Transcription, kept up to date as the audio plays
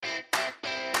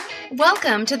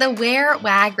Welcome to the Wear,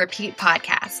 Wag, Repeat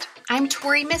podcast. I'm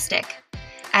Tori Mystic.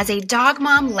 As a dog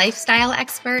mom lifestyle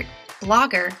expert,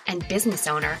 blogger, and business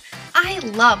owner, I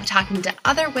love talking to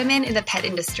other women in the pet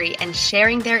industry and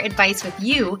sharing their advice with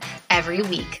you every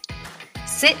week.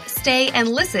 Sit, stay, and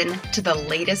listen to the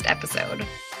latest episode.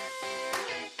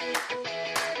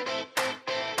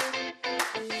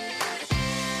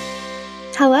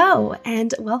 Hello,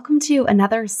 and welcome to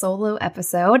another solo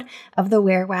episode of the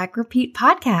Wear, Wag, Repeat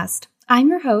podcast. I'm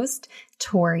your host,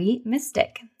 Tori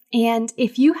Mystic. And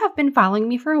if you have been following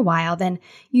me for a while, then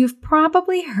you've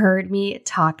probably heard me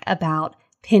talk about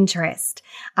Pinterest.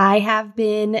 I have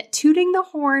been tooting the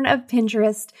horn of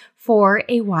Pinterest for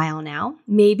a while now.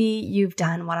 Maybe you've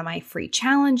done one of my free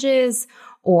challenges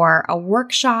or a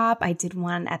workshop. I did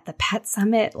one at the Pet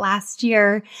Summit last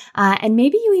year. And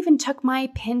maybe you even took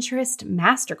my Pinterest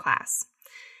masterclass.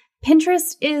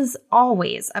 Pinterest is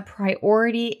always a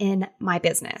priority in my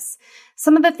business.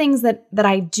 Some of the things that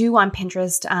I do on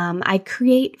Pinterest, I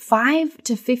create 5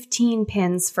 to 15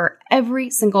 pins for every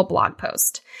single blog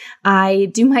post. I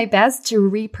do my best to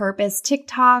repurpose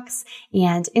TikToks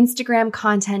and Instagram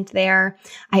content there.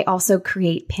 I also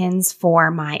create pins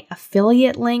for my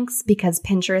affiliate links because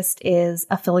Pinterest is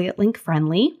affiliate link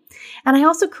friendly. And I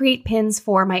also create pins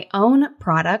for my own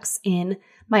products in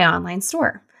my online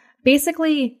store.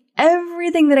 Basically,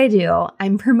 everything that I do,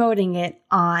 I'm promoting it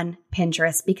on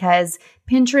Pinterest because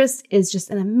Pinterest is just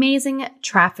an amazing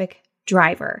traffic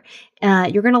driver.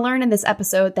 You're going to learn in this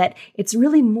episode that it's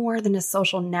really more than a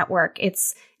social network.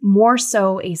 It's more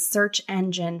so a search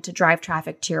engine to drive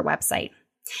traffic to your website.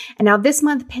 And now this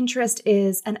month, Pinterest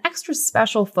is an extra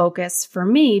special focus for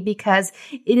me because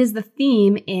it is the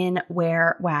theme in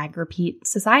Wear, Wag, Repeat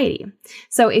Society.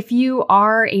 So if you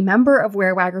are a member of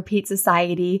Wear, Wag, Repeat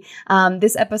Society,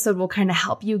 this episode will kind of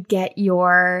help you get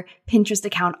your Pinterest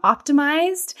account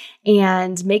optimized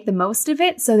and make the most of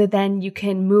it so that then you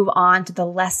can move on to the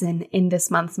lesson in this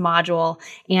month's module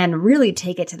and really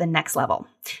take it to the next level.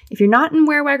 If you're not in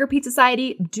Wear, Wag, Repeat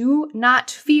Society, do not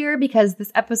fear because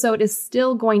this episode is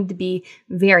still going to be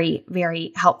very,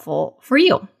 very helpful for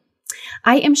you.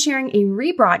 I am sharing a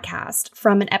rebroadcast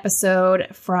from an episode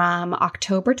from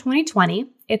October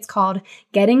 2020. It's called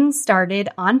Getting Started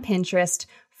on Pinterest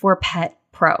for Pet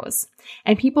Pros.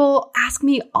 And people ask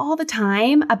me all the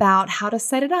time about how to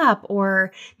set it up,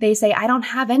 or they say, I don't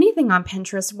have anything on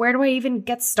Pinterest. Where do I even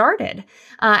get started?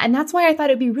 And that's why I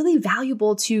thought it'd be really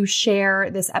valuable to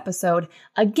share this episode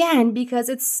again, because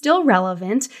it's still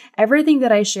relevant. Everything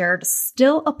that I shared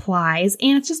still applies,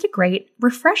 and it's just a great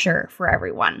refresher for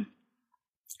everyone.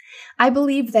 I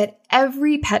believe that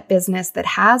every pet business that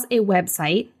has a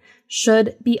website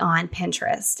should be on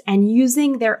Pinterest and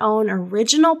using their own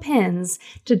original pins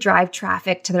to drive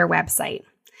traffic to their website.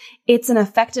 It's an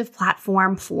effective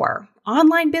platform for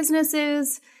online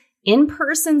businesses,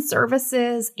 in-person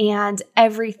services, and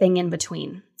everything in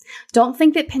between. Don't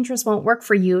think that Pinterest won't work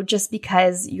for you just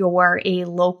because you're a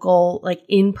local,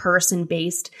 in-person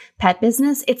based pet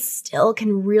business. It still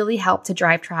can really help to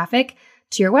drive traffic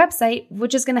to your website,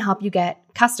 which is going to help you get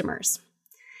customers.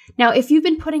 Now, if you've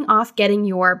been putting off getting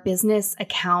your business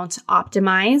account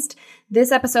optimized, this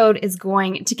episode is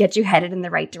going to get you headed in the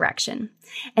right direction.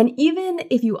 And even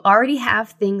if you already have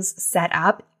things set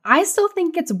up, I still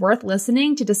think it's worth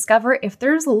listening to discover if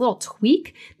there's a little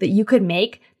tweak that you could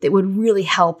make that would really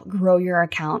help grow your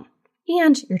account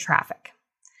and your traffic.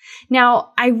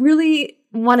 Now, I really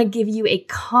want to give you a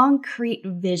concrete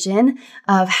vision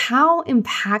of how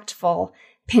impactful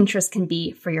Pinterest can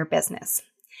be for your business.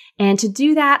 And to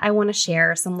do that, I want to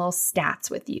share some little stats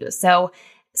with you. So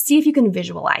see if you can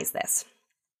visualize this.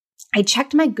 I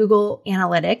checked my Google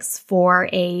Analytics for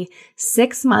a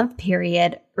 6-month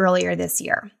period earlier this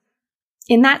year.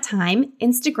 In that time,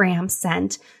 Instagram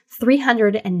sent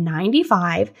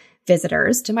 395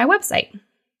 visitors to my website.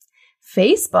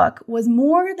 Facebook was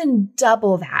more than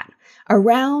double that,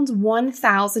 around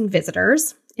 1,000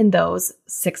 visitors in those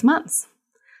 6 months.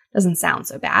 Doesn't sound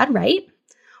so bad, right?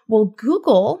 Well,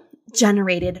 Google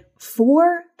generated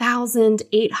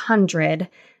 4,800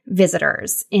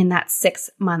 visitors in that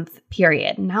 6-month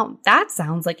period. Now, that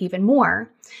sounds like even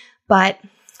more, but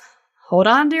hold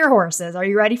on to your horses. Are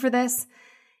you ready for this?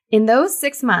 In those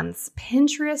 6 months,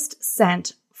 Pinterest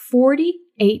sent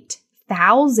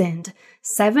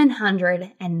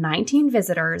 48,719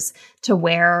 visitors to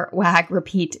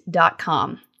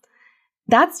wearwagrepeat.com.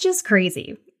 That's just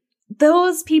crazy.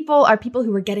 Those people are people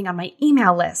who are getting on my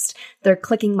email list. They're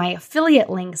clicking my affiliate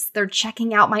links. They're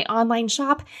checking out my online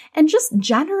shop and just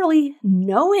generally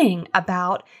knowing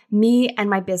about me and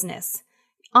my business.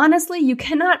 honestly, you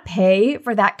cannot pay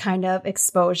for that kind of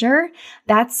exposure.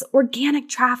 That's organic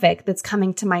traffic that's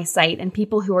coming to my site and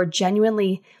people who are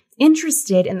genuinely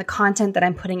interested in the content that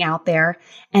I'm putting out there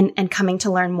and coming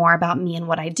to learn more about me and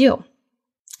what I do.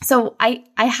 So I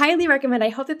highly recommend, I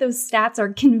hope that those stats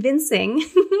are convincing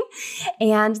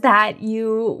and that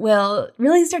you will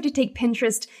really start to take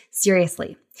Pinterest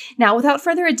seriously. Now, without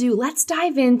further ado, let's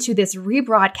dive into this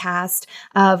rebroadcast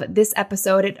of this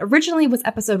episode. It originally was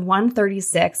episode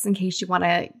 136, in case you want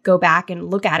to go back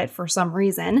and look at it for some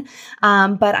reason.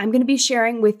 But I'm going to be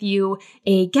sharing with you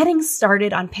a getting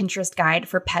started on Pinterest guide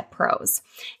for pet pros.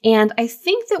 And I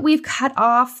think that we've cut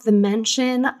off the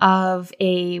mention of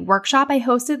a workshop I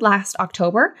hosted last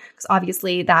October, because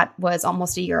obviously that was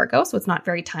almost a year ago, so it's not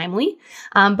very timely.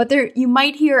 But there, you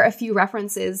might hear a few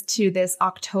references to this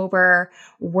October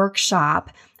workshop.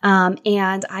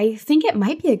 And I think it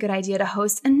might be a good idea to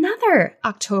host another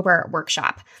October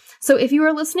workshop. So if you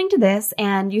are listening to this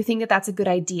and you think that that's a good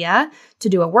idea to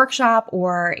do a workshop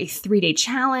or a 3-day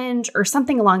challenge or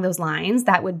something along those lines,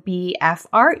 that would be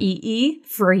FREE,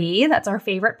 free. That's our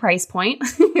favorite price point.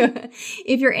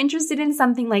 If you're interested in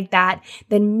something like that,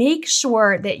 then make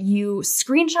sure that you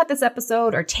screenshot this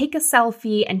episode or take a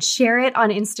selfie and share it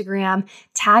on Instagram,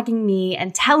 tagging me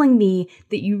and telling me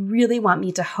that you really want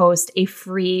me to host a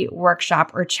free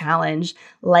workshop or challenge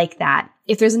like that.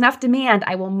 If there's enough demand,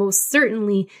 I will most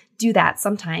certainly do that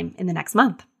sometime in the next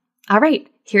month. All right,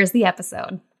 here's the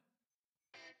episode.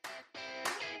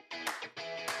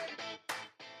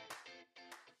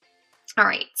 All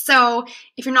right, so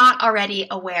if you're not already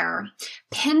aware,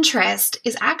 Pinterest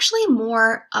is actually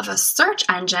more of a search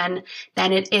engine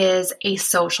than it is a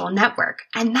social network.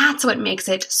 And that's what makes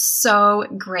it so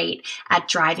great at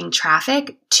driving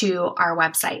traffic to our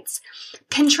websites.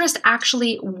 Pinterest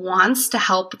actually wants to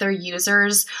help their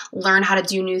users learn how to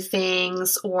do new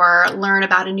things or learn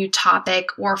about a new topic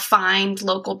or find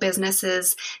local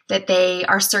businesses that they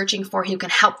are searching for who can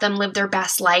help them live their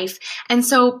best life. And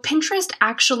so Pinterest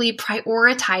actually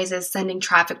prioritizes sending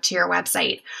traffic to your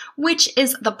website, which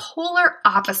is the polar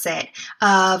opposite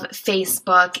of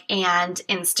Facebook and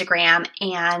Instagram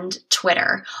and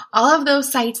Twitter. All of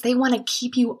those sites, they want to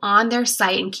keep you on their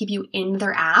site and keep you in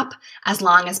their app as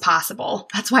long as possible.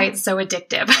 That's why it's so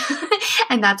addictive.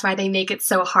 And that's why they make it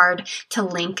so hard to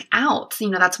link out. You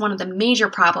know, that's one of the major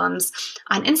problems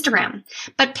on Instagram.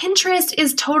 But Pinterest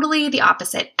is totally the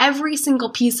opposite. Every single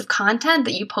piece of content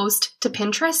that you post to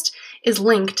Pinterest is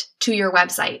linked to your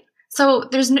website. So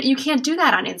you can't do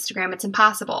that on Instagram. It's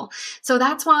impossible. So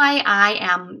that's why I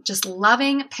am just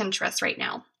loving Pinterest right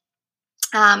now.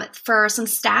 For some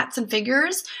stats and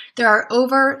figures, there are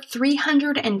over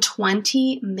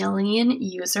 320 million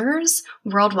users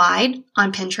worldwide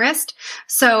on Pinterest.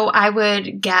 So I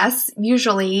would guess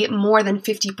usually more than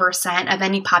 50% of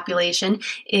any population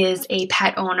is a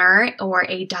pet owner or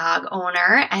a dog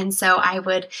owner. And so I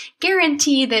would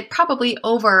guarantee that probably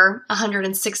over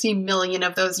 160 million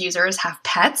of those users have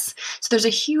pets. So there's a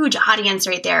huge audience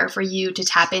right there for you to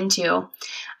tap into.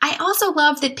 I also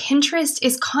love that Pinterest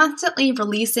is constantly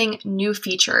releasing new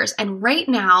features. And right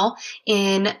now,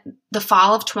 in the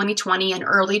fall of 2020 and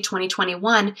early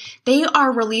 2021, they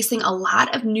are releasing a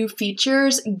lot of new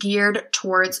features geared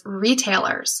towards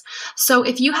retailers. So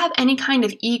if you have any kind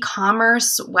of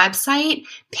e-commerce website,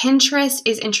 Pinterest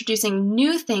is introducing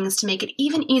new things to make it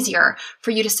even easier for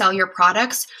you to sell your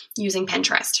products using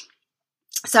Pinterest.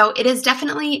 So it is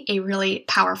definitely a really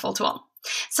powerful tool.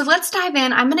 So let's dive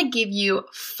in. I'm going to give you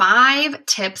 5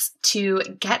 tips to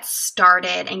get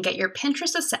started and get your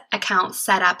Pinterest account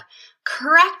set up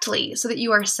correctly so that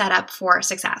you are set up for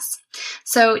success.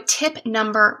 So tip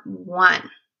number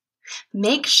 1,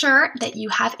 make sure that you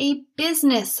have a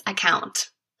business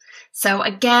account. So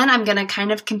again, I'm going to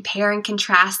kind of compare and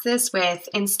contrast this with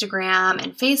Instagram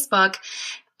and Facebook.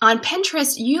 On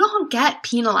Pinterest, you don't get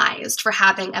penalized for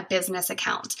having a business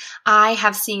account. I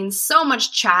have seen so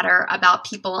much chatter about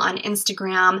people on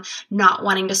Instagram not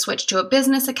wanting to switch to a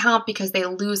business account because they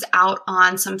lose out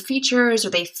on some features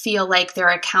or they feel like their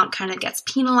account kind of gets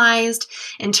penalized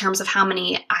in terms of how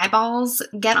many eyeballs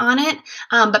get on it.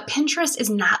 But Pinterest is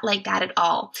not like that at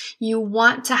all. You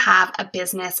want to have a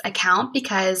business account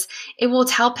because it will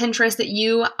tell Pinterest that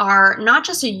you are not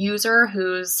just a user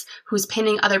who's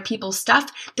pinning other people's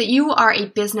stuff, that you are a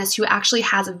business who actually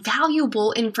has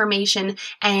valuable information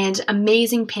and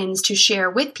amazing pins to share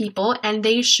with people, and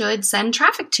they should send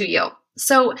traffic to you.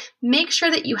 So make sure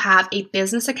that you have a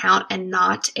business account and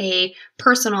not a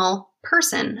personal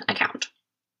person account.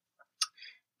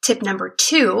 Tip number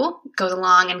 2 goes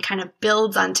along and kind of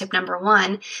builds on tip number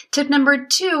 1. Tip number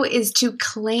 2 is to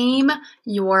claim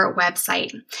your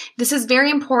website. This is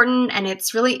very important and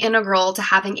it's really integral to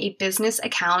having a business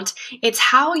account. It's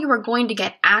how you are going to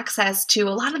get access to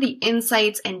a lot of the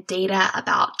insights and data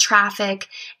about traffic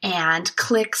and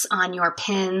clicks on your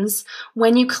pins.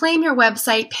 When you claim your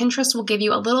website, Pinterest will give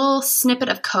you a little snippet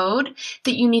of code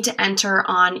that you need to enter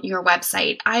on your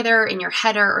website, either in your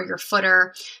header or your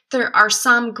footer. There are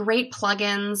some great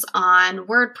plugins on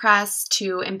WordPress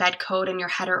to embed code in your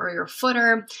header or your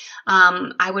footer.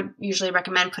 I would usually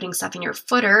recommend putting stuff in your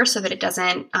footer so that it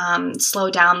doesn't slow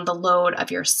down the load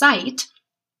of your site.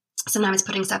 Sometimes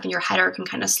putting stuff in your header can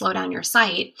kind of slow down your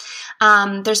site.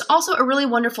 There's also a really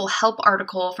wonderful help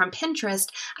article from Pinterest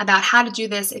about how to do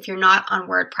this if you're not on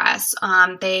WordPress.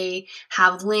 They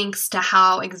have links to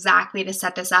how exactly to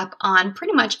set this up on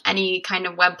pretty much any kind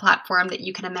of web platform that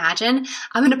you can imagine.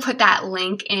 I'm going to put that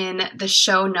link in the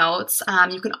show notes.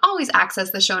 You can always access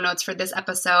the show notes for this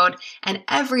episode and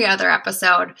every other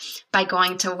episode by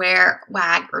going to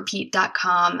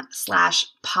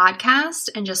wearwagrepeat.com/podcast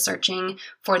and just searching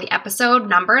for the episode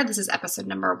number. This is episode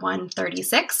number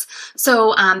 136.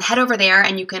 So head over there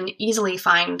and you can easily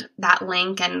find that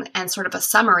link and sort of a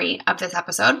summary of this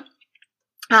episode.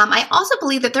 I also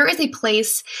believe that there is a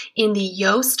place in the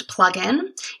Yoast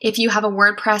plugin. If you have a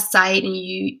WordPress site and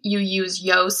you use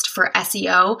Yoast for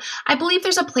SEO, I believe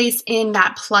there's a place in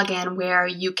that plugin where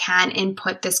you can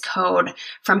input this code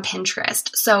from Pinterest.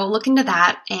 So look into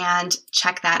that and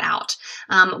check that out.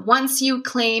 Once you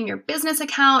claim your business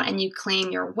account and you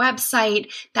claim your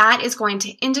website, that is going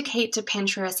to indicate to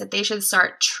Pinterest that they should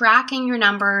start tracking your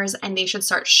numbers and they should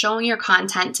start showing your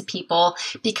content to people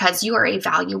because you are a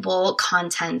valuable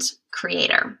content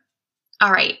creator.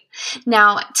 All right.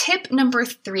 Now, tip number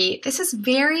 3, this is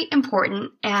very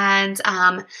important. And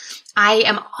I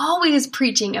am always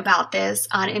preaching about this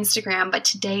on Instagram, but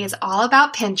today is all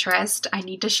about Pinterest. I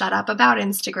need to shut up about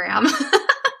Instagram.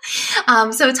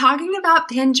 So talking about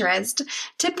Pinterest,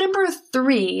 tip number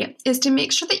 3 is to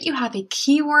make sure that you have a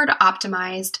keyword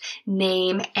optimized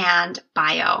name and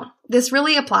bio. This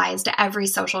really applies to every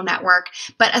social network,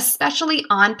 but especially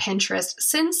on Pinterest,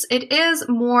 since it is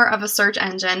more of a search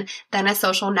engine than a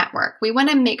social network. We want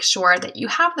to make sure that you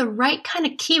have the right kind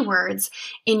of keywords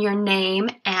in your name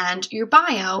and your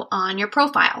bio on your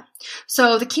profile.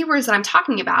 So the keywords that I'm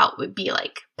talking about would be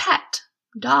like pet,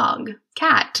 dog,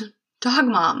 cat, dog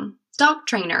mom, dog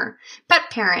trainer, pet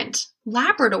parent,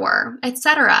 Labrador,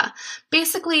 etc.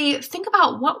 Basically, think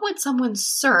about what would someone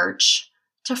search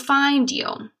to find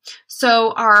you.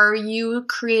 So are you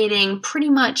creating pretty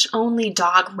much only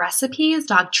dog recipes,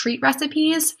 dog treat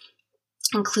recipes?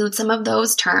 Include some of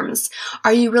those terms.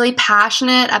 Are you really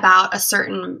passionate about a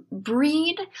certain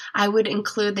breed? I would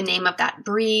include the name of that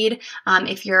breed.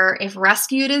 If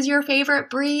rescued is your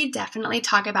favorite breed, definitely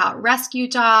talk about rescue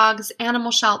dogs,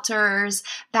 animal shelters,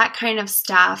 that kind of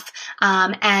stuff.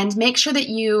 And make sure that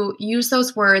you use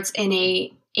those words in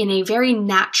a very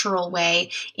natural way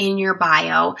in your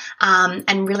bio,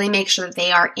 and really make sure that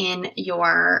they are in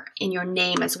your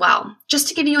name as well. Just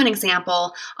to give you an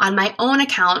example, on my own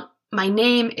account, my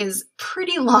name is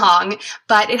pretty long,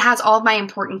 but it has all of my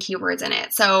important keywords in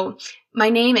it. So my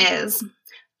name is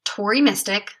Tori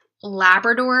Mystic,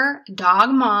 Labrador,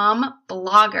 dog mom,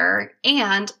 blogger,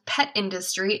 and pet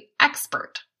industry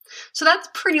expert. So that's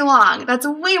pretty long. That's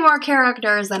way more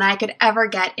characters than I could ever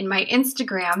get in my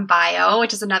Instagram bio,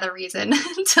 which is another reason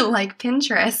to like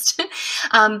Pinterest.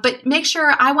 But make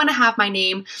sure I want to have my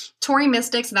name, Tori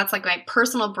Mystic, so that's like my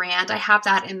personal brand. I have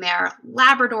that in there.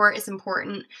 Labrador is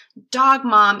important. Dog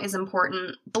mom is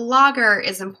important. Blogger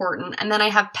is important. And then I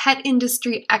have pet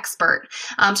industry expert.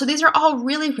 So these are all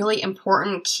really, really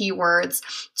important keywords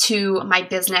to my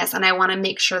business. And I want to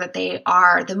make sure that they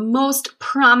are the most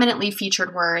prominently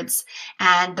featured words.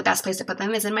 And the best place to put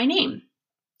them is in my name.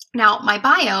 Now, my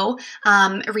bio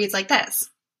reads like this.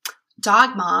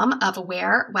 Dog mom of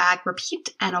Wear, Wag,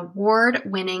 Repeat, an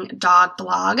award-winning dog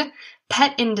blog,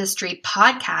 pet industry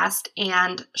podcast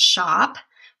and shop,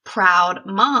 proud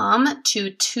mom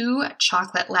to 2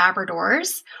 chocolate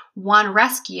Labradors, 1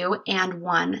 rescue, and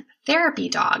 1 therapy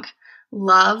dog.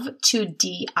 Love to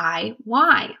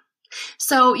DIY.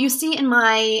 So you see in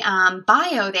my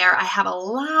bio there, I have a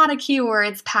lot of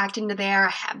keywords packed into there.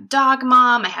 I have dog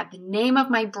mom. I have the name of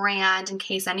my brand in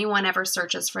case anyone ever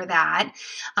searches for that.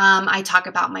 I talk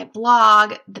about my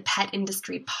blog, the pet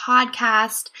industry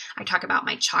podcast. I talk about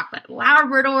my chocolate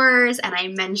Labradors, and I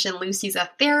mention Lucy's a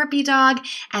therapy dog.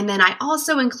 And then I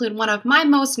also include one of my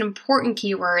most important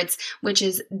keywords, which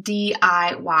is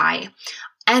DIY.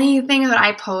 anything that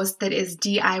I post that is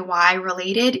DIY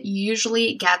related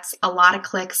usually gets a lot of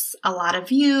clicks, a lot of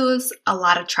views, a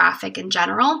lot of traffic in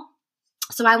general.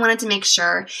 So I wanted to make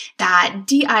sure that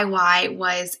DIY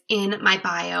was in my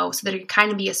bio so that it could kind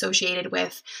of be associated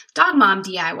with dog mom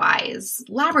DIYs,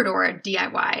 Labrador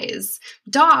DIYs,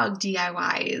 dog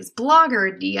DIYs,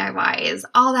 blogger DIYs,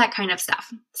 all that kind of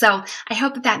stuff. So I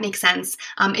hope that makes sense.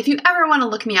 If you ever want to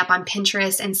look me up on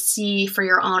Pinterest and see for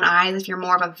your own eyes, if you're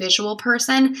more of a visual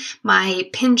person, my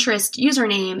Pinterest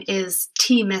username is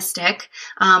tmystic,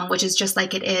 which is just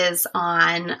like it is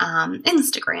on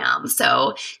Instagram.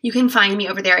 So you can find me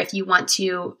over there if you want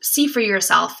to see for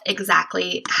yourself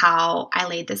exactly how I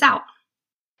laid this out.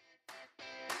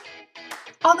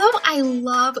 Although I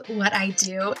love what I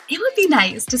do, it would be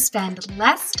nice to spend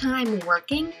less time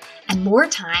working and more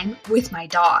time with my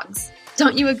dogs.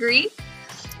 Don't you agree?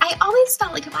 I always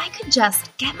felt like if I could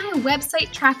just get my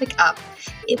website traffic up,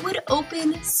 it would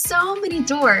open so many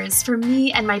doors for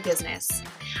me and my business.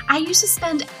 I used to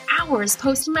spend hours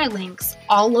posting my links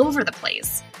all over the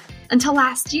place. Until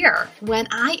last year, when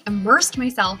I immersed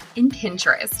myself in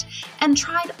Pinterest and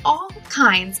tried all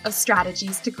kinds of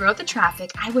strategies to grow the traffic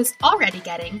I was already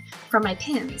getting from my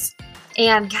pins.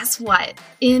 And guess what?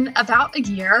 In about a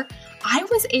year, I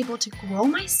was able to grow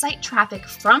my site traffic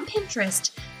from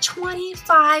Pinterest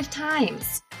 25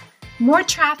 times. More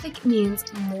traffic means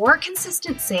more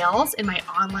consistent sales in my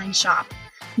online shop,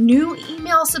 new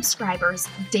email subscribers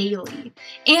daily,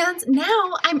 and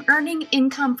now I'm earning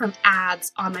income from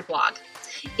ads on my blog.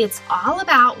 It's all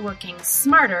about working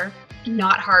smarter,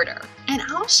 not harder, and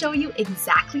I'll show you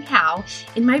exactly how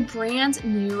in my brand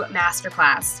new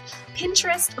masterclass,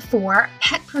 Pinterest for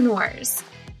Petpreneurs.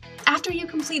 After you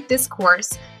complete this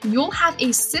course, you'll have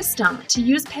a system to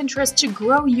use Pinterest to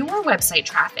grow your website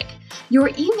traffic, your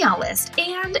email list,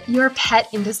 and your pet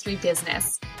industry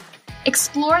business.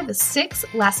 Explore the 6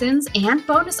 lessons and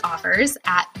bonus offers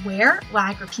at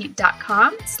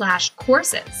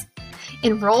wearwagrepeat.com/courses.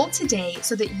 Enroll today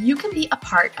so that you can be a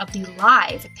part of the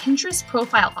live Pinterest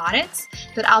profile audits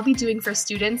that I'll be doing for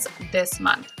students this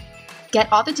month.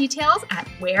 Get all the details at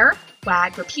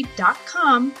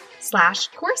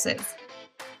wearwagrepeat.com/courses.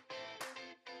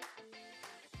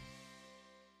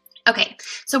 Okay,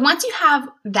 so once you have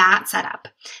that set up,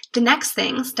 the next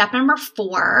thing, step number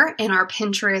 4 in our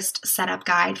Pinterest setup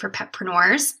guide for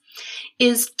petpreneurs,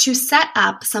 is to set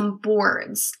up some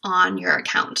boards on your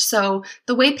account. So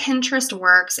the way Pinterest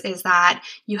works is that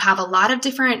you have a lot of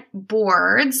different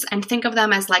boards, and think of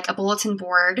them as like a bulletin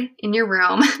board in your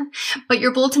room, but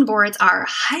your bulletin boards are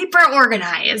hyper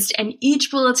organized, and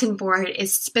each bulletin board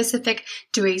is specific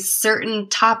to a certain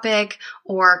topic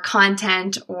or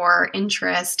content or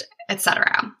interest,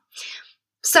 etc.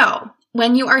 So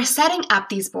when you are setting up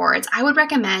these boards, I would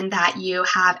recommend that you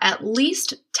have at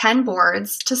least 10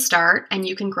 boards to start, and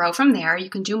you can grow from there. You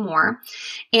can do more.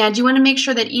 And you want to make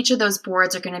sure that each of those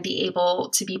boards are going to be able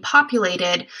to be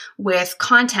populated with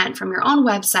content from your own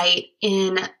website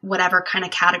in whatever kind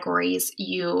of categories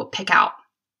you pick out.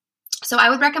 So I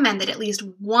would recommend that at least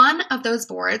one of those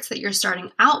boards that you're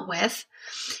starting out with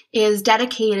is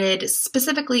dedicated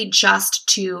specifically just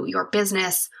to your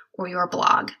business or your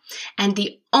blog. And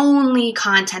the only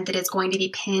content that is going to be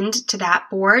pinned to that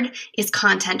board is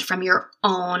content from your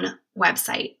own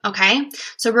website. Okay.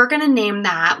 So we're going to name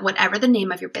that whatever the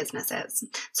name of your business is.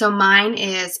 So mine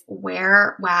is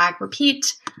Wear, Wag,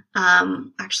 Repeat.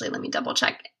 Actually, let me double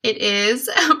check. It is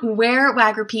Wear,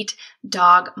 Wag, Repeat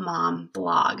Dog Mom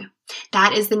Blog.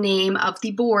 That is the name of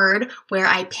the board where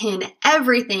I pin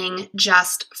everything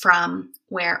just from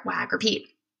Wear, Wag, Repeat.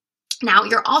 Now,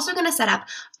 you're also going to set up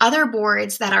other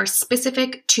boards that are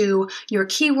specific to your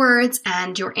keywords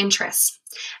and your interests.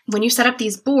 When you set up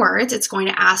these boards, it's going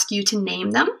to ask you to name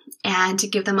them and to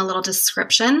give them a little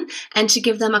description and to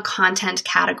give them a content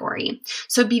category.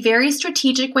 So be very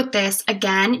strategic with this.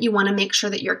 Again, you want to make sure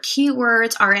that your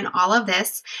keywords are in all of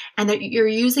this and that you're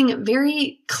using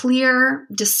very clear,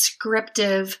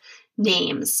 descriptive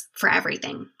names for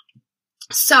everything.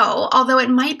 So, although it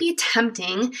might be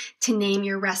tempting to name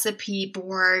your recipe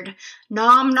board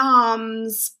Nom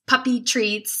Noms Puppy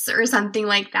Treats or something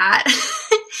like that,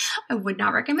 I would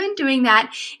not recommend doing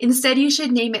that. Instead, you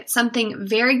should name it something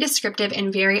very descriptive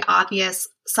and very obvious,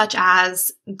 such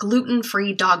as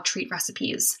gluten-free dog treat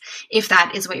recipes, if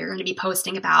that is what you're going to be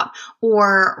posting about,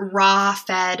 or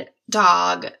raw-fed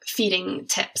dog feeding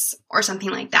tips or something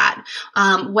like that.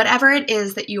 Whatever it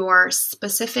is that your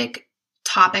specific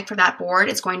topic for that board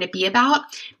is going to be about,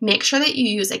 make sure that you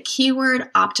use a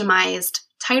keyword optimized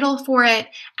title for it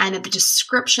and that the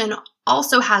description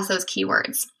also has those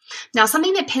keywords. Now,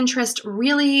 something that Pinterest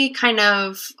really kind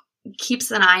of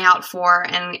keeps an eye out for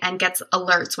and gets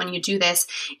alerts when you do this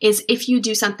is if you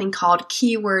do something called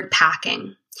keyword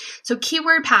packing. So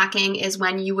keyword packing is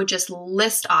when you would just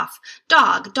list off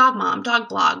dog, dog mom, dog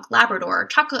blog, Labrador,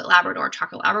 chocolate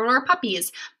Labrador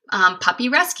puppies, puppy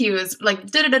rescues, like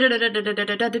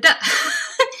da-da-da-da-da-da-da-da-da-da.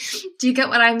 Do you get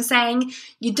what I'm saying?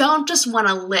 You don't just want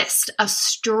to list a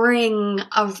string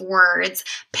of words.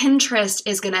 Pinterest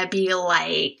is going to be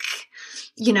like,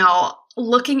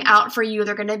 looking out for you.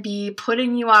 They're going to be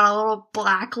putting you on a little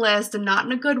blacklist, and not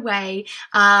in a good way,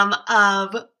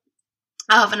 of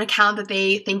an account that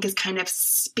they think is kind of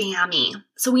spammy.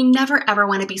 So we never ever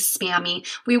want to be spammy.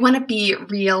 We want to be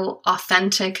real,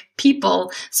 authentic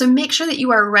people. So make sure that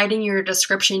you are writing your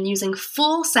description using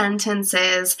full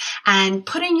sentences and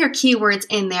putting your keywords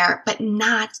in there, but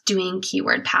not doing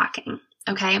keyword packing.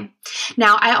 Okay.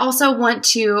 Now I also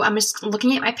I'm just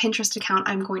looking at my Pinterest account.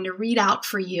 I'm going to read out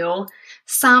for you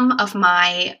some of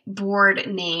my board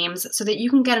names so that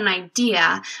you can get an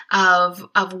idea of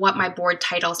what my board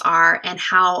titles are and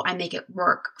how I make it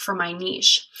work for my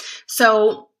niche.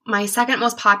 So my second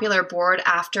most popular board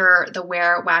after the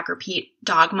Wear, Wag, Repeat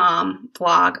Dog Mom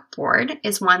blog board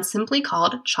is one simply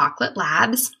called Chocolate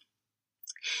Labs.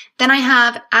 Then I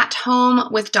have At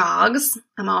Home with Dogs.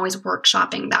 I'm always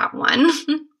workshopping that one.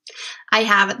 I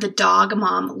have the Dog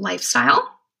Mom Lifestyle.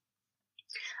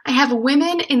 I have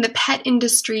Women in the Pet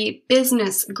Industry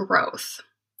Business Growth.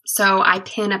 So I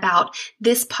pin about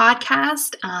this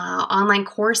podcast, online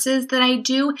courses that I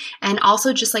do, and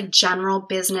also just like general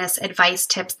business advice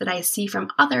tips that I see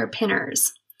from other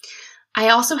pinners. I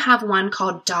also have one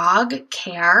called Dog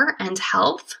Care and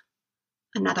Health.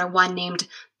 Another one named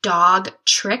Dog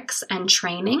Tricks and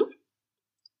Training.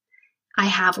 I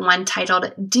have one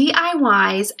titled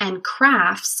DIYs and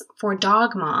Crafts for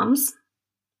Dog Moms.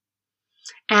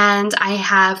 And I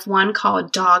have one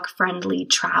called Dog Friendly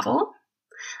Travel.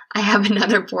 I have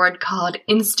another board called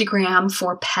Instagram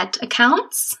for Pet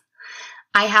Accounts.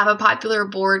 I have a popular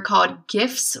board called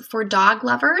Gifts for Dog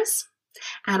Lovers.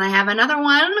 And I have another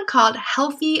one called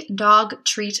Healthy Dog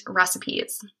Treat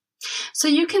Recipes. So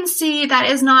you can see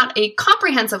that is not a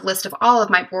comprehensive list of all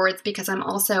of my boards because I'm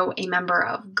also a member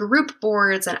of group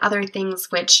boards and other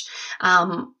things, which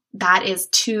that is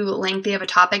too lengthy of a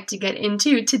topic to get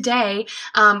into today.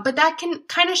 But that can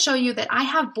kind of show you that I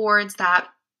have boards that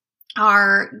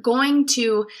are going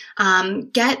to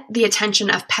get the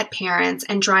attention of pet parents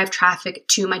and drive traffic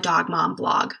to my Dog Mom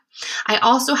blog. I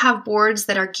also have boards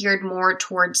that are geared more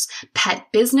towards pet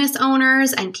business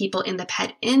owners and people in the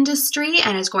pet industry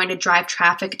and is going to drive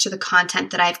traffic to the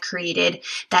content that I've created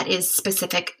that is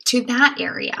specific to that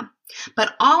area.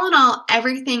 But all in all,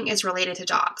 everything is related to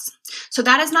dogs. So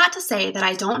that is not to say that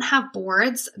I don't have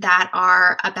boards that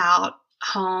are about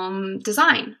home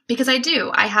design, because I do.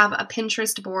 I have a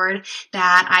Pinterest board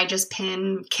that I just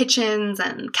pin kitchens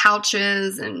and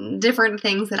couches and different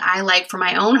things that I like for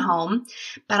my own home,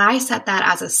 but I set that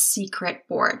as a secret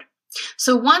board.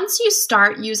 So once you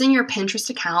start using your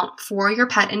Pinterest account for your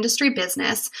pet industry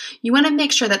business, you want to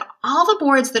make sure that all the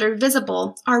boards that are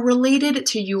visible are related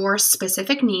to your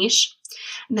specific niche.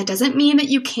 And that doesn't mean that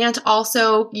you can't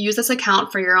also use this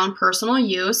account for your own personal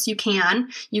use. You can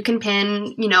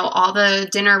pin, all the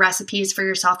dinner recipes for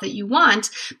yourself that you want,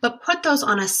 but put those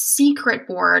on a secret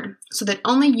board so that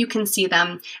only you can see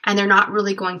them and they're not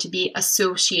really going to be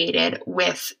associated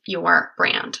with your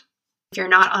brand. If you're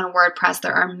not on WordPress,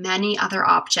 there are many other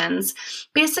options.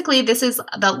 Basically, this is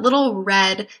the little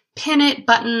red pin it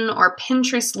button or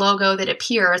Pinterest logo that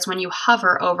appears when you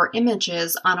hover over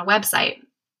images on a website.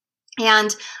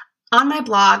 And on my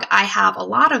blog, I have a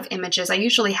lot of images. I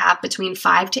usually have between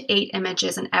 5 to 8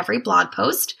 images in every blog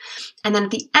post. And then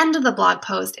at the end of the blog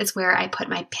post is where I put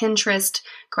my Pinterest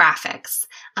graphics.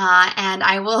 And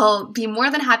I will be more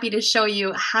than happy to show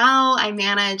you how I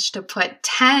managed to put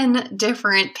 10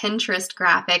 different Pinterest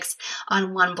graphics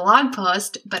on one blog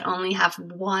post, but only have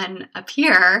one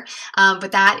appear.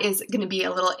 But that is going to be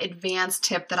a little advanced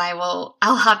tip that I'll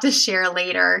have to share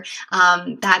later.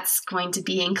 That's going to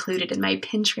be included in my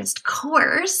Pinterest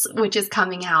course, which is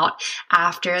coming out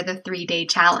after the 3-day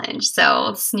challenge.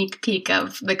 So sneak peek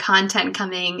of the content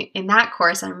coming in that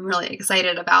course. I'm really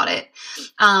excited about it.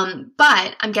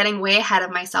 But I'm getting way ahead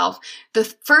of myself. The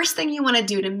first thing you want to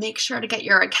do to make sure to get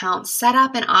your account set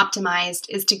up and optimized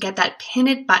is to get that pin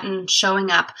it button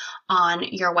showing up on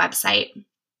your website.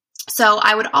 So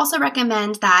I would also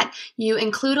recommend that you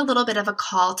include a little bit of a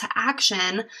call to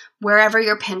action wherever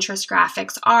your Pinterest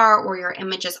graphics are or your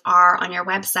images are on your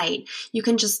website. You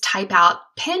can just type out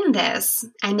pin this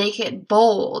and make it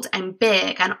bold and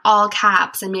big and all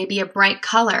caps and maybe a bright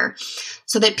color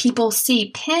so that people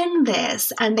see pin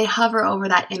this and they hover over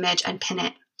that image and pin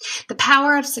it. The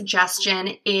power of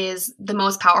suggestion is the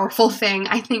most powerful thing,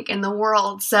 I think, in the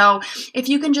world. So if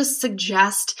you can just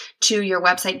suggest to your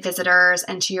website visitors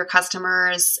and to your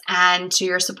customers and to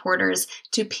your supporters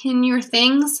to pin your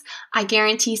things, I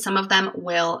guarantee some of them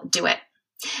will do it.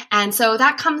 And so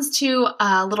that comes to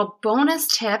a little bonus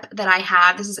tip that I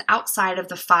have. This is outside of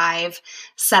the 5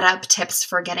 setup tips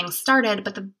for getting started,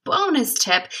 but the bonus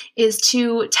tip is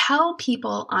to tell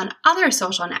people on other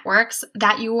social networks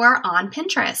that you are on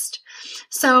Pinterest.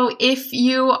 So if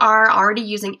you are already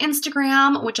using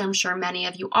Instagram, which I'm sure many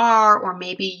of you are, or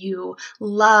maybe you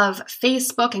love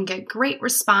Facebook and get great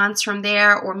response from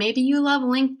there, or maybe you love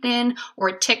LinkedIn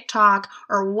or TikTok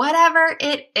or whatever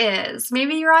it is,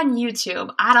 maybe you're on YouTube.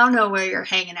 I don't know where you're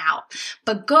hanging out,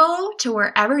 but go to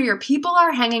wherever your people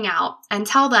are hanging out and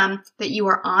tell them that you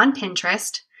are on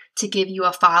Pinterest, to give you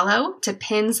a follow, to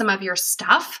pin some of your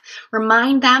stuff.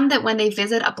 Remind them that when they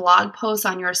visit a blog post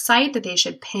on your site that they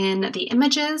should pin the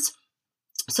images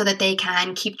so that they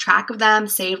can keep track of them,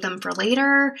 save them for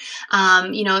later.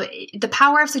 The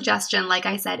power of suggestion, like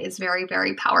I said, is very,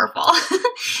 very powerful.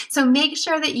 So make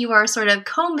sure that you are sort of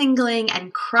commingling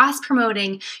and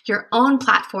cross-promoting your own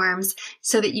platforms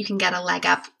so that you can get a leg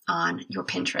up on your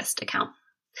Pinterest account.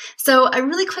 So a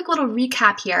really quick little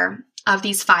recap here of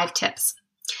these 5 tips.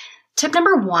 Tip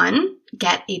number 1,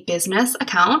 get a business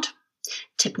account.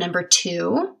 Tip number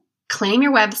 2, claim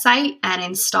your website and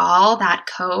install that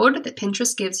code that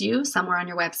Pinterest gives you somewhere on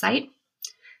your website.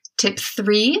 Tip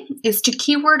 3 is to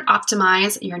keyword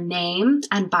optimize your name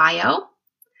and bio.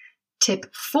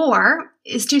 Tip 4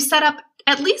 is to set up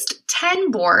at least 10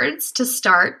 boards to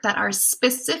start that are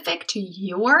specific to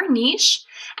your niche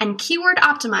and keyword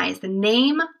optimize the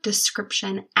name,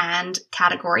 description, and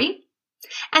category.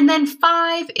 And then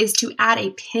 5 is to add a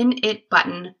pin it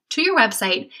button to your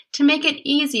website to make it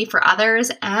easy for others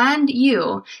and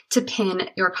you to pin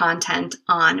your content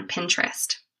on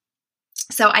Pinterest.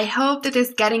 So I hope that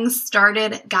this getting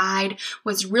started guide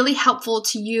was really helpful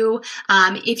to you.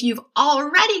 If you've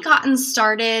already gotten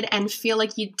started and feel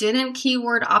like you didn't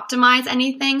keyword optimize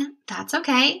anything, that's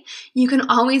okay. You can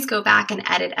always go back and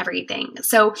edit everything.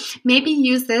 So maybe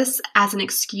use this as an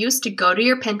excuse to go to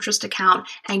your Pinterest account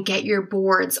and get your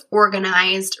boards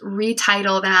organized,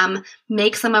 retitle them,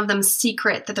 make some of them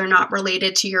secret that they're not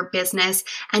related to your business,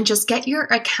 and just get your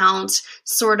account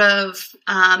sort of,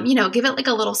 give it like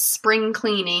a little spring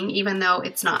cleaning, even though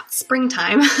it's not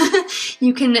springtime.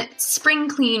 You can spring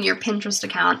clean your Pinterest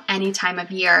account any time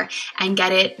of year and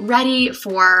get it ready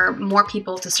for more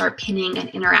people to start pinning and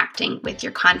interacting with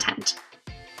your content.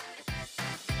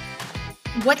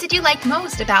 What did you like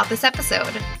most about this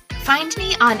episode? Find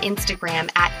me on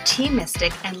Instagram at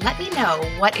TMystic and let me know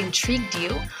what intrigued you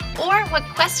or what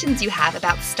questions you have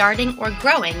about starting or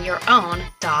growing your own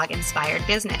dog-inspired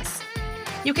business.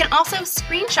 You can also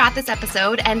screenshot this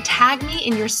episode and tag me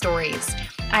in your stories.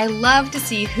 I love to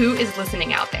see who is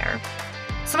listening out there.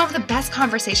 Some of the best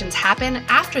conversations happen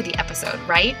after the episode,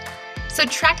 right? So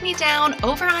track me down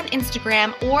over on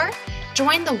Instagram or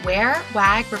join the Wear,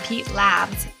 Wag, Repeat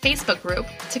Labs Facebook group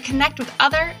to connect with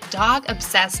other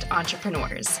dog-obsessed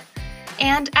entrepreneurs.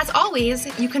 And as always,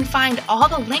 you can find all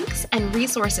the links and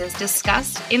resources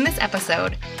discussed in this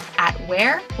episode at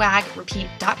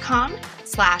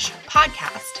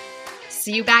wearwagrepeat.com/podcast.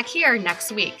 See you back here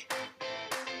next week.